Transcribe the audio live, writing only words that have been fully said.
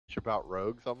about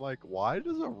rogues. I'm like, why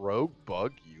does a rogue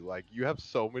bug you? Like, you have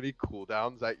so many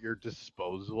cooldowns at your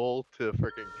disposal to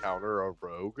freaking counter a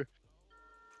rogue.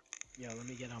 Yo, let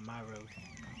me get on my road.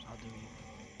 I'll do you.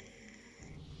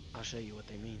 I'll show you what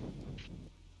they mean.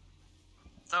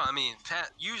 No, I mean,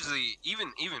 usually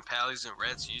even pallies and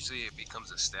reds usually it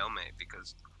becomes a stalemate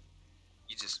because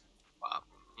you just bop,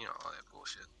 all that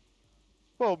bullshit.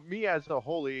 Well, me as a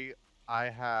holy, I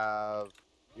have,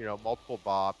 multiple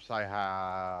bops. I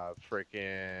have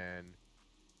freaking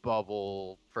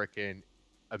bubble, freaking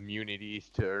immunities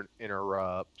to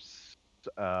interrupts,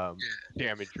 Yeah.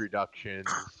 damage reductions.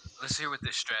 Let's hear what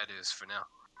this strat is for now.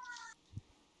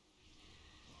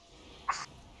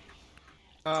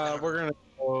 We're gonna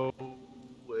go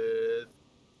with.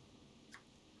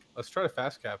 Let's try to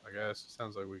fast cap, I guess.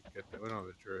 Sounds like we can get that. We don't have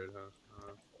a druid, huh?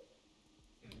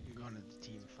 I'm going to the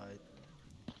team fight.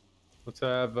 Let's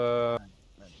have Not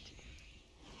the team.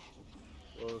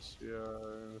 close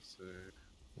CR. Let's see.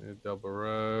 Yeah, double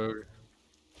rogue.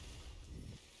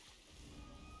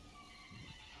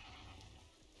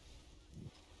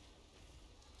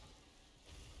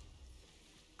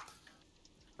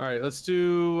 All right, let's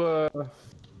do. Let's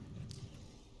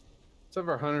have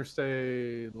our hunter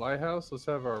stay lighthouse. Let's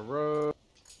have our rogue.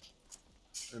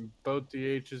 And both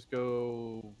DHs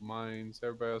go mines.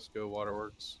 Everybody else go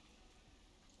waterworks.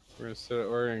 We're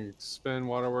gonna spin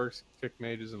waterworks, kick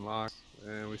mages and locks,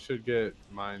 and we should get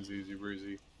mines easy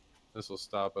breezy. This will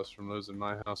stop us from losing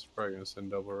my house. We're probably gonna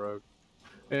send double rogue,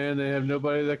 and they have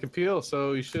nobody that can peel,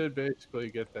 so you should basically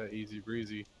get that easy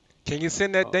breezy. Can you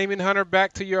send that Damien Hunter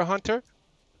back to your hunter?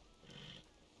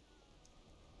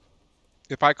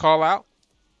 If I call out?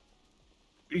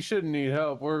 You shouldn't need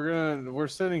help. We're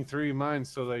sending 3 mines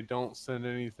so they don't send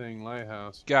anything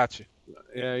lighthouse. Gotcha.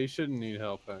 Yeah, you shouldn't need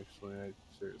help actually. I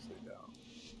seriously doubt.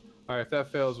 All right, if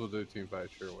that fails, we'll do team fight,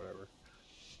 sure, whatever.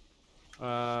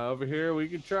 Over here, we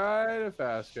could try to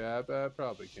fast cap. I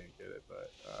probably can't get it, but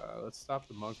let's stop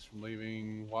the monks from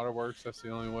leaving waterworks. That's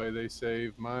the only way they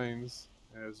save mines,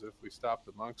 is if we stop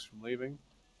the monks from leaving.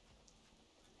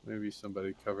 Maybe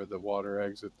somebody covered the water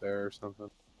exit there or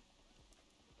something.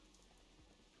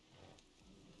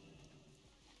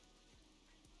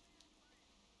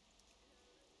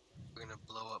 We're gonna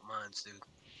blow up mines, dude.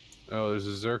 Oh, there's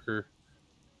a Zerker.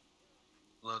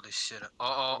 Blow this shit up.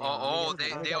 Oh,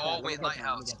 they all went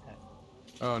lighthouse.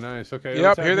 Oh, nice. Okay.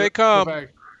 Yep, here they come.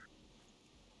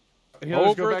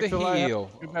 Over the hill.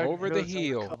 Over the A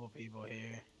hill. couple people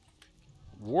here.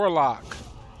 Warlock.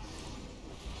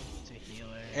 It's a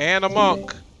healer. And a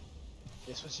monk.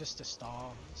 This was just a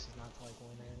stall. This is not to like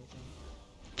win or anything.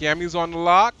 Gameu's on the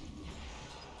lock.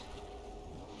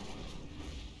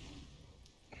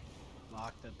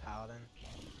 Lock the paladin.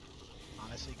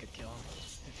 Honestly, could kill him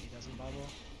if he doesn't bubble.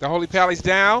 The Holy Pally's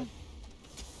down.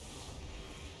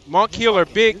 Monk healer,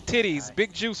 big titties,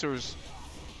 big juicers.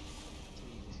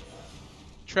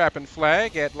 Trapping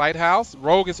flag at Lighthouse.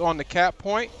 Rogue is on the cap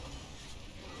point.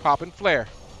 Popping flare.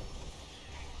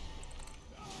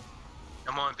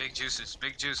 Come on, big juices,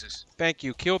 big juices. Thank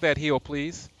you. Kill that heal,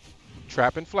 please.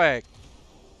 Trapping flag.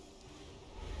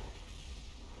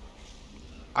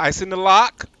 Ice in the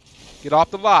lock. Get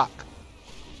off the lock.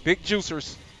 Big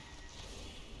juicers.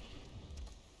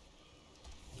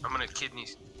 I'm gonna kidney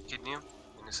him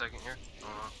in a second here.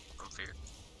 I'm feared.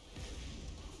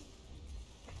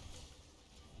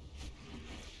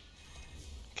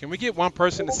 Can we get one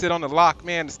person to sit on the lock,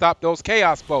 man, to stop those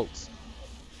chaos boats?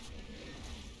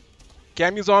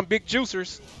 Gameu's on big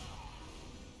juicers.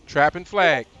 Trapping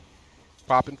flag.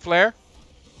 Popping flare.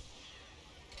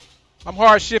 I'm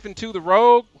hard shifting to the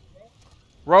rogue.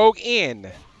 Rogue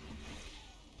in.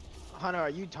 Hunter, are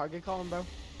you target calling, bro?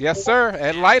 Yes, sir.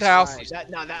 At Lighthouse.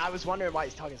 Right, I was wondering why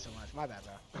he's talking so much. My bad,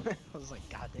 bro. I was like,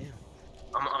 goddamn.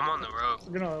 I'm on the road.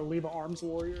 We're gonna leave an arms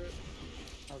warrior.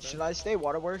 Okay. Should I stay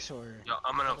waterworks or? Yo,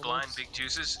 I'm gonna blind big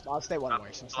juices. I'll stay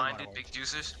waterworks. Blinded big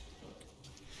juices.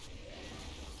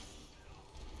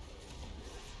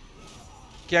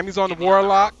 Gameu's on the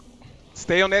warlock.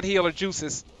 Stay on that healer,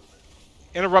 juices.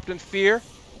 Interrupting fear.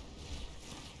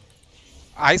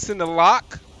 Ice in the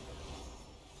lock.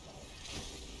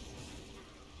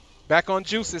 Back on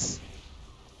juices.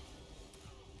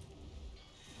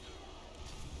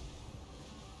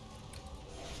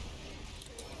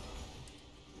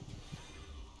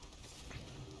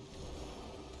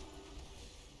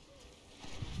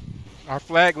 Our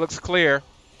flag looks clear.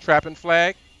 Trapping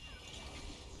flag.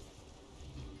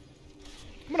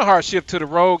 I'm gonna hard shift to the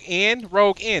rogue in.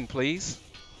 Rogue in, please.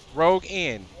 Rogue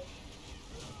in.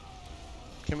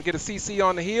 Can we get a CC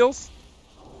on the heels?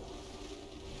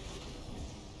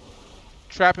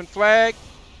 Trapping flag.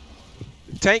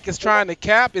 tank is trying to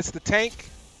cap. It's the tank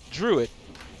druid.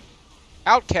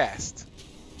 Outcast.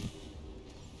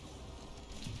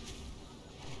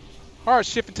 Hard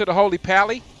shifting to the Holy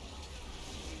Pally.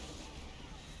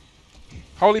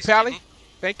 Holy He's Pally. skinny.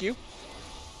 Thank you.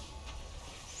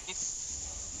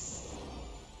 It's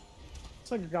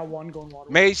like I got one going water.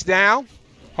 Mage down.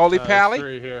 Holy There's Pally.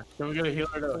 3 here. Can we get a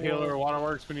healer to healer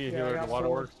waterworks? We need a Yeah, I healer to got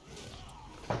waterworks.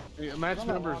 Yeah, match I'm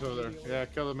not numbers walking over there. immediately. Yeah,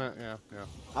 kill the man. Yeah, yeah.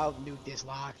 I'll nuke this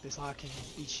lock. This lock can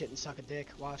eat shit and suck a dick.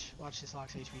 Watch this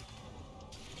lock's HP.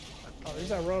 Oh, there's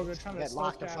that rogue. They're trying to Get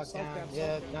locked stealth the cap, fuck down. stealth cap,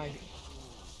 Yeah, stealth no. cap.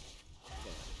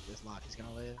 This lock is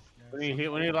gonna live. We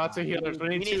need lots of healers. We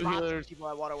need 2 lots healers. of people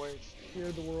at Waterworks.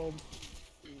 Hear the world.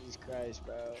 Jesus Christ,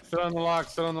 bro. Sit on the lock.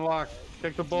 Sit on the lock.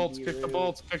 Kick the bolts. GG Kick the rude.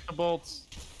 bolts. Kick the bolts.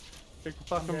 Kick the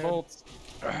fucking dead. bolts.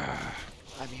 I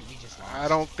mean, we just lost. I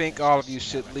don't think That's all of just you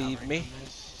should never leave recovery me. from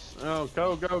this. Oh,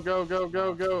 go, go, go, go,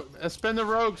 go, go. Spin the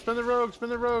rogue. Spin the rogue. Spin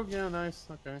the rogue. Yeah, nice.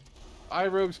 Okay. Eye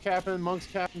rogues capping. Monks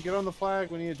capping. Get on the flag.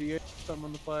 We need a DH. Something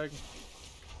on the flag.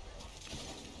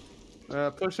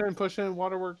 Push in.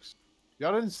 Waterworks.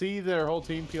 Y'all didn't see their whole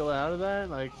team peel out of that?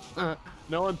 Like,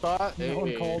 no one thought? No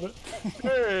one called it.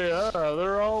 Hey,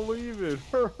 they're all leaving.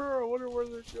 I wonder where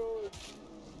they're going.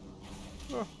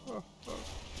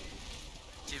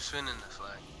 Keep spinning the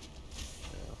flag.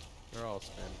 They're all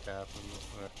spin capping.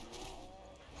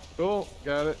 Cool,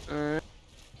 got it. Alright.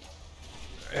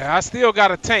 Yeah, I still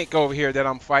got a tank over here that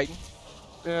I'm fighting.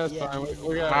 Yeah, it's Yeah, fine. beautiful.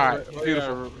 We got, Alright, we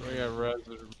beautiful. got, we got res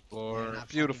on the floor. Man, I'm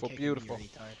Beautiful, fucking kicking you, beautiful.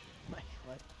 retard. Like,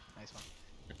 what? Nice one.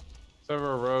 Let's have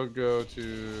our rogue go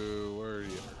to, where are you?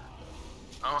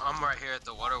 I'm right here at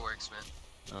the waterworks, man.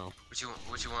 Oh. What you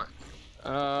want?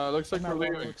 Looks like I'm we're at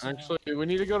leaving. Waterworks now. Actually, we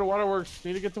need to go to Waterworks.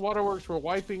 Need to get to Waterworks. We're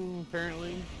wiping,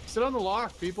 apparently. Sit on the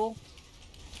lock, people.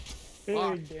 Big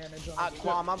Fuck. damage on it.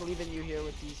 Quam, I'm leaving you here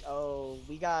with these. Oh,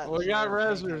 we got. We got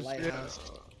heroes like the resers. lighthouse.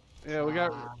 Yeah, we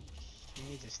got. You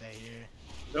need to stay here.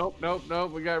 Nope.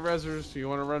 We got resers. You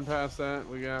want to run past that?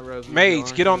 We got resers.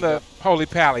 Mage, get on the Holy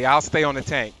Pally. I'll stay on the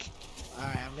tank.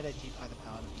 Alright, I'm gonna keep by the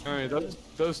paladin. Alright,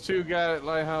 those 2 got it.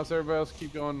 Lighthouse. Everybody else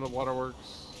keep going to the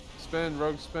waterworks. Spin.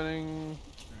 Rogue spinning.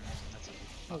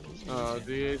 That's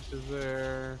DH is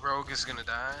there. Rogue is gonna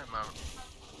die.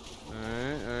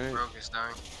 Alright. Rogue is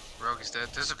dying. Rogue is dead.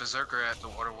 There's a berserker at the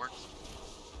waterworks.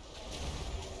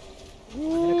 I'm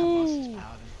gonna come bust this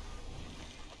paladin.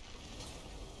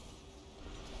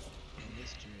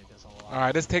 This druid does a lot. All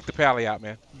right, let's take the Pally out,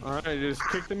 man. Alright, just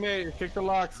kick the mate. Kick the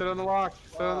lock. Sit on the lock.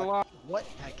 Sit on the lock. What?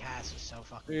 That cast was so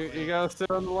fucking You quick. gotta sit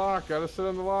on the lock. Help.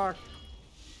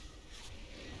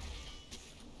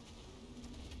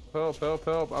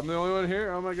 I'm the only one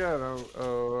here? Oh my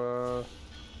god.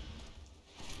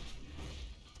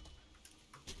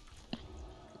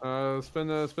 Spin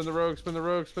the rogue.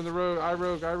 Eye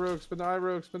rogue. Spin the eye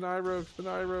rogue.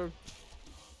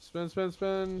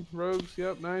 Spin. Rogues.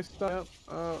 Yep, nice stuff.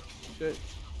 Yep. Oh, shit.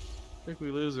 I think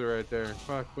we lose it right there.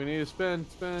 Fuck, we need to spin.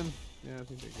 Yeah, I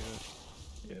think they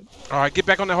get it. All right, get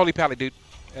back on the Holy Pally, dude.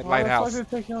 At Lighthouse. Why the fuck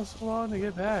did it take y'all so long to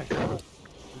get back? Did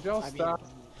y'all I mean, stop? me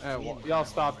and Y'all Brian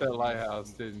stopped were at really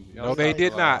Lighthouse, didn't you? No, they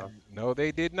did not. No,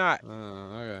 they did not.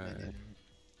 Okay.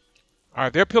 All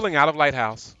right, they're peeling out of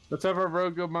Lighthouse. Let's have our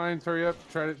rogue go mines. Hurry up.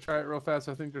 Try it real fast.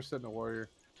 I think they're sitting a warrior.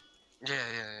 Yeah.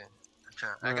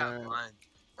 I got Alright. mine.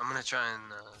 I'm gonna try and.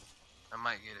 I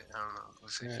might get it. I don't know. We'll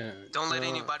see. Yeah. Don't let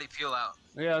anybody peel out.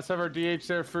 Yeah, let's have our DH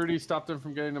there. Fruity, stop them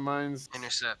from getting the mines.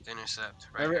 Intercept. Right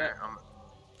Every- here.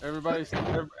 Everybody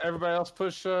else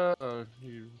push. Oh,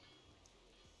 you.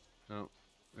 No,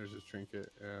 there's his trinket.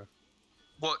 Yeah.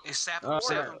 Well, it's sap Yeah.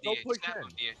 him, Go DH. play Sap him,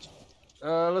 Ken. DH.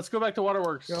 Let's go back to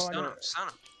Waterworks. Go on. Stun him. Stun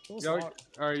him. Y'all,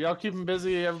 all right, y'all keep them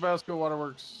busy. Everybody else go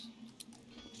Waterworks.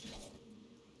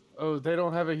 Oh, they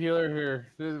don't have a healer here.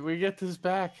 We get this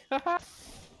back.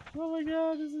 Oh my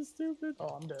god, this is stupid.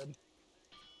 Oh, I'm dead.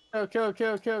 Kill.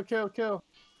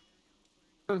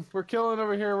 We're killing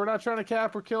over here. We're not trying to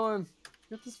cap. We're killing.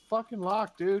 Get this fucking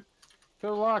lock, dude.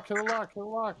 Kill the lock. Kill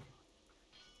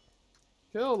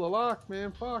the lock,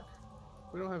 man. Fuck.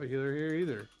 We don't have a healer here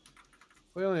either.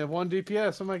 We only have 1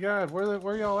 DPS. Oh my god,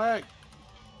 where y'all at?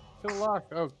 Kill the lock.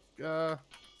 Oh,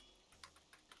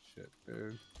 shit,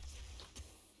 dude.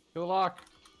 Kill the lock.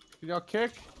 Can y'all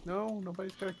kick? No,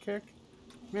 nobody's got a kick.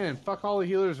 Man, fuck, all the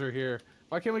healers are here.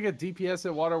 Why can't we get DPS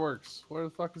at Waterworks? Where the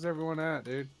fuck is everyone at,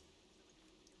 dude?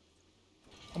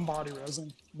 I'm body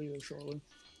resin. Be there shortly.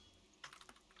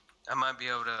 I might be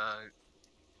able to.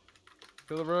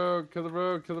 Kill the rogue.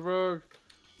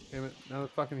 Damn it, now the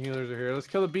fucking healers are here. Let's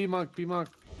kill the B-Monk.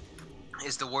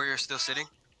 Is the warrior still sitting?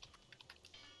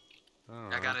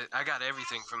 don't I know. got it. I got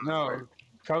everything from the No, warrior.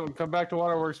 come back to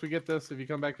Waterworks. We get this if you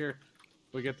come back here.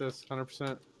 We get this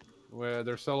 100%. Where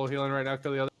they're solo healing right now.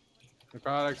 Kill the other.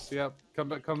 Necrotics. Yep. Come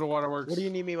to Waterworks. What do you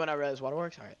need me when I res?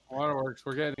 Waterworks? Alright. Waterworks.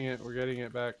 We're getting it. We're getting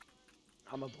it back.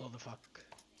 I'm gonna blow the fuck.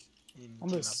 I'm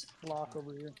this block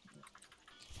over here.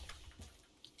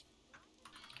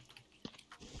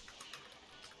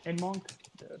 And monk.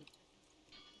 Dead.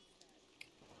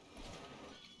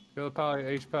 Kill the pal.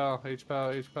 H-pal.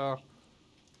 H-pal. H-pal.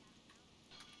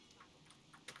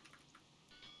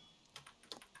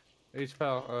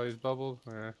 H-pal. Oh, he's bubbled.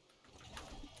 Yeah.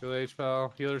 Kill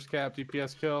H-pal. Healer's cap.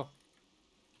 DPS kill.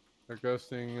 They're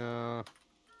ghosting.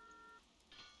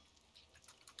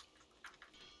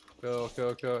 Kill.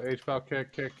 H-pal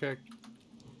kick.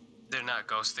 They're not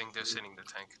ghosting. They're sitting the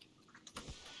tank.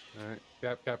 All right.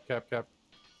 Cap.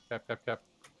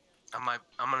 I'm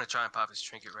gonna try and pop his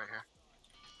trinket right here.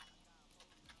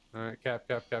 All right. Cap.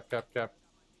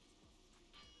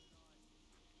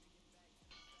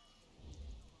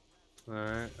 All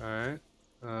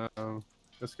right.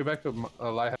 Let's go back to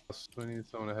Lighthouse. We need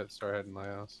someone to start heading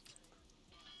Lighthouse.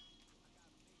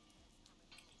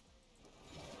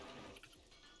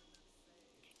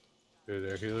 Dude,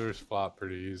 their healers flop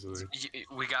pretty easily.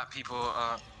 We got people.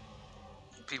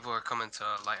 People are coming to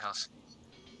Lighthouse.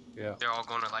 Yeah. They're all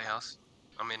going to Lighthouse.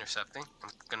 I'm intercepting. I'm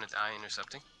gonna die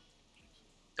intercepting.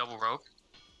 Double rogue.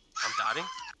 I'm dotting.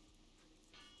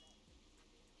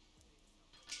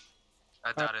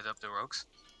 I dotted up the rogues.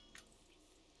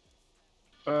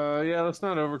 Yeah, let's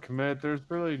not overcommit. There's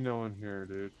really no one here,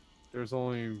 dude. There's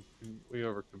only... We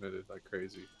overcommitted like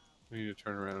crazy. We need to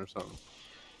turn around or something.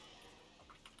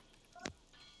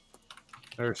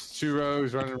 There's 2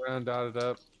 rogues running around dotted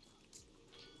up.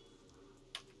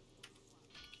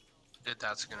 The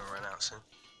dot's gonna run out soon.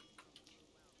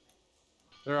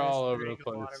 They're all over the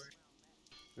place.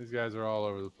 These guys are all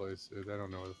over the place, dude. I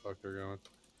don't know where the fuck they're going.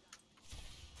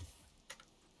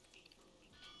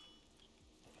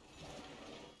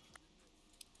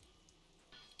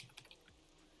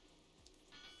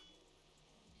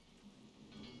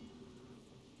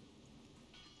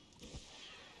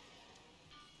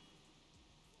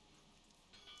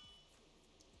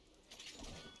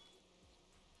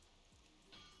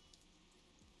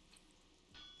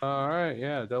 Alright,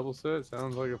 yeah, double sit.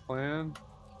 Sounds like a plan.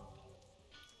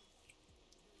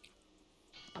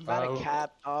 I'm about to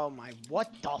cap. Oh my,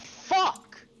 what the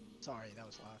fuck? Sorry, that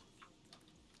was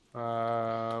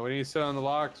loud. We need to sit on the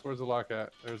locks. Where's the lock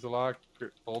at? There's the lock.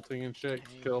 Bolting and shit.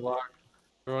 Kill the lock.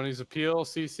 Everyone needs to peel.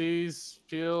 CCs.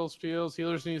 Peels.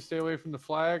 Healers need to stay away from the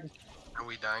flag. Are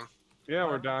we dying? Yeah,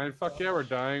 we're dying. Fuck yeah, we're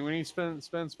dying. We need to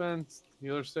spin.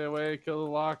 Healers stay away. Kill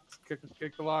the lock. Kick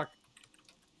the lock.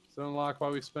 Sit on the lock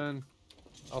while we spin.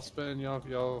 I'll spin.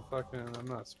 Y'all fucking... I'm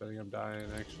not spinning. I'm dying,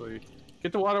 actually.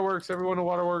 Get the waterworks. Everyone to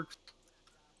waterworks.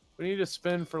 We need to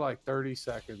spin for like 30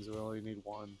 seconds. We only need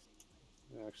 1.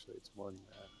 Actually, it's more than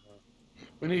that.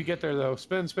 We need to get there, though.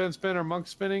 Spin. Are monks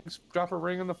spinning? Drop a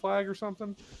ring on the flag or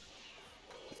something?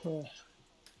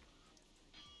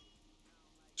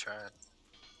 Try it.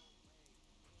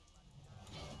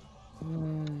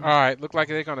 Alright, look like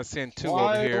they're gonna send 2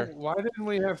 over here. Why didn't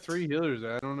we have 3 healers?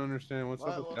 I don't understand. What's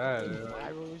up with that?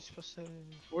 Why were we supposed to...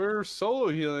 We're solo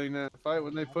healing that fight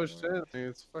when they pushed in.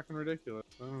 It's fucking ridiculous.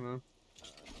 I don't know.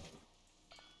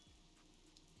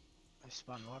 I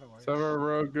spawned waterworks. Summer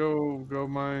Road, go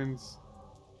mines.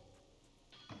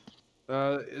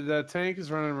 That tank is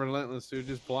running relentless, dude.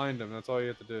 Just blind them. That's all you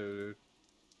have to do, dude.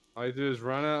 All you have to do is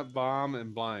run up, bomb,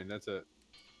 and blind. That's it.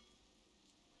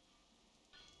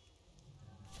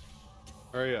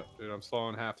 Hurry up, dude. I'm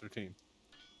slowing half their team.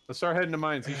 Let's start heading to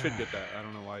mines. He should get that. I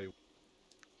don't know why you...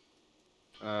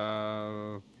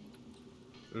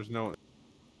 There's no...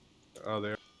 Oh, they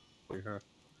are... Huh?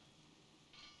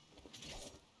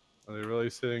 Are they really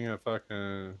sitting a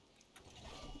fucking...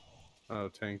 Oh,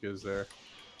 tank is there.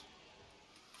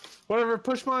 Whatever,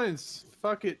 push mines.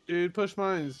 Fuck it, dude. Push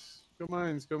mines. Go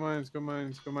mines. We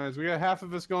got half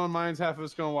of us going mines, half of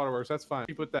us going waterworks. That's fine.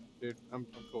 Keep with that, dude. I'm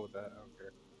cool with that. I don't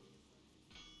care.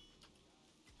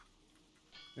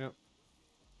 Yep.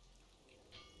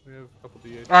 We have a couple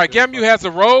DH. Alright, Gameu has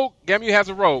a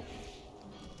rogue.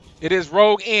 It is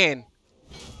rogue in.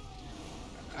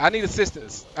 I need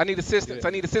assistance. I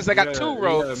got 2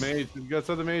 rogues. You got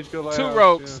the mage go lighthouse. 2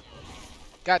 rogues. Yeah.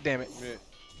 God damn it.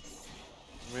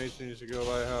 Mage needs to go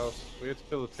lighthouse. We have to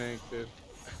kill the tank, dude.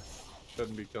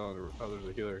 Shouldn't be killing the... Oh, there's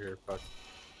a healer here. Fuck.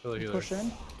 Kill the healer. Push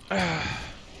in.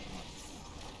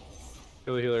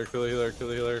 Kill the healer.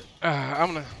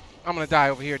 I'm gonna die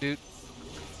over here, dude.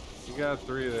 You got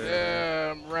 3 there.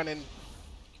 Yeah, I'm running.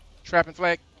 Trapping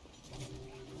flag.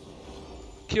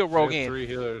 Kill rogue in. 3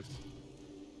 healers.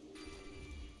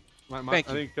 Thank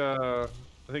you. I think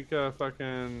I think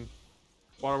fucking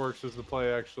Waterworks is the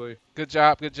play actually. Good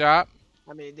job. Good job.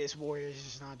 I mean, this warrior's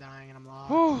just not dying, and I'm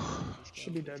lost. Whew. Please kill,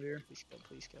 Should be please dead kill, here. Please kill,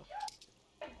 please kill.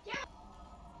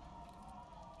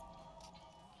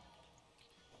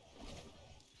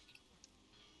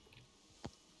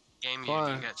 Game you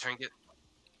Fine. got trinket.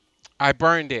 I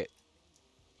burned it.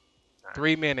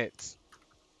 3 minutes.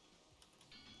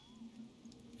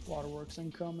 Waterworks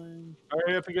incoming.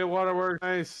 Hurry up and get Waterworks.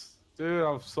 Nice. Dude,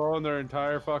 I'm slowing their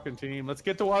entire fucking team. Let's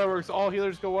get to Waterworks. All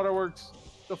healers go Waterworks.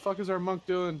 What the fuck is our monk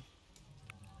doing?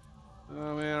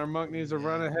 Oh man, our monk needs to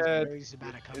run ahead. Rogue's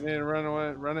about to come He needs to run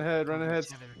away. Run ahead. Run ahead.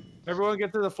 7. Everyone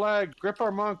get to the flag. Grip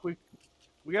our monk. We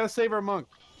gotta save our monk.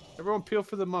 Everyone peel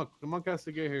for the monk. The monk has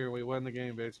to get here. We win the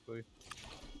game basically.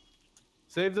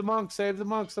 Save the monk. Save the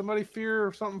monk. Somebody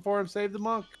fear something for him. Save the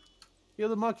monk. Heal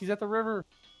the monk. He's at the river.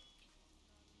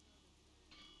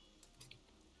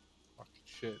 Fucking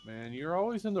shit, man. You're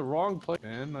always in the wrong place,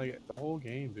 man. Like the whole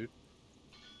game, dude.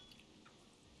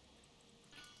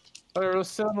 Alright, let's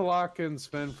sit on the lock and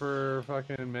spin for a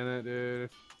fucking minute, dude.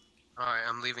 Alright,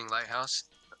 I'm leaving Lighthouse.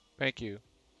 Thank you.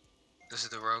 This is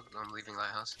the rogue. I'm leaving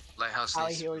Lighthouse. Lighthouse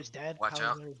Holly needs. healer's dead. Watch Holly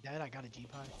out. healer's dead. I got a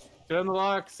G-Pod. Sit on the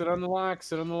lock. Sit on the lock.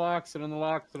 Sit on the lock. Sit on the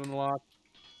lock. Sit on the lock.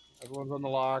 Everyone's on the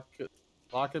lock.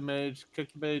 Lock and mage.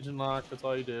 Kick the mage and lock. That's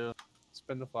all you do.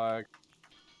 Spin the flag.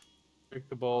 Kick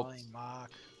the bolts. Calling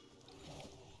mock.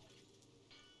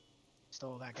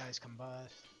 Stole that guy's combust.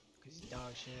 Because he's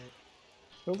dog shit.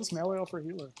 Build this melee out for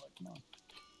healer. Like, come on.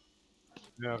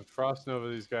 Yeah, frost over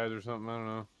these guys or something. I don't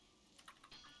know.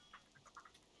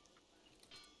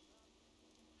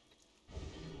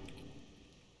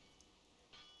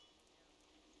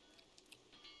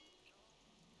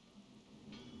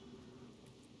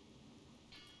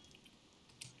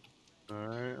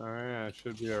 Alright, that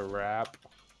should be a wrap.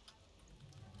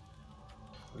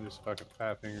 I'm just fucking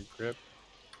fat finger grip.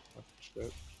 Fucking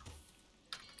shit.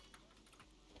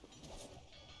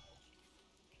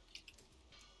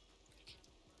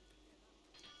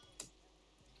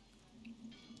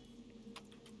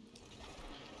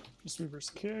 Just reverse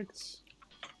kicked.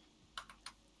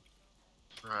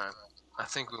 Alright. I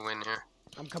think we win here.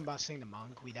 I'm combusting the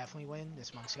monk. We definitely win.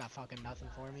 This monk's got fucking nothing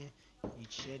for me.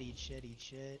 Eat shit, eat shit, eat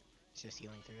shit. He's just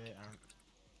healing through it.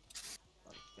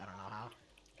 I don't know how.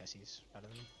 Guess he's better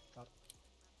than me. Fuck.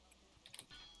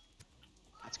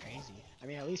 That's crazy. I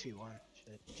mean, at least we won.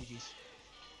 Shit. GG's.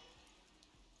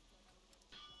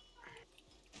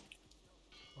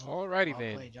 Alrighty Well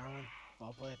then. played, John.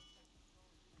 Well played.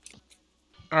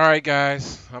 All right,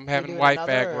 guys. I'm We having doing white another,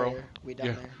 bag, bro. or we done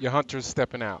there? Your hunter's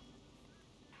stepping out.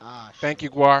 Ah, Thank you,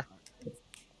 shit. Guar.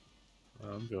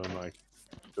 I'm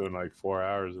doing like 4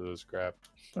 hours of this crap.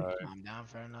 I'm down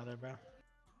for another, bro.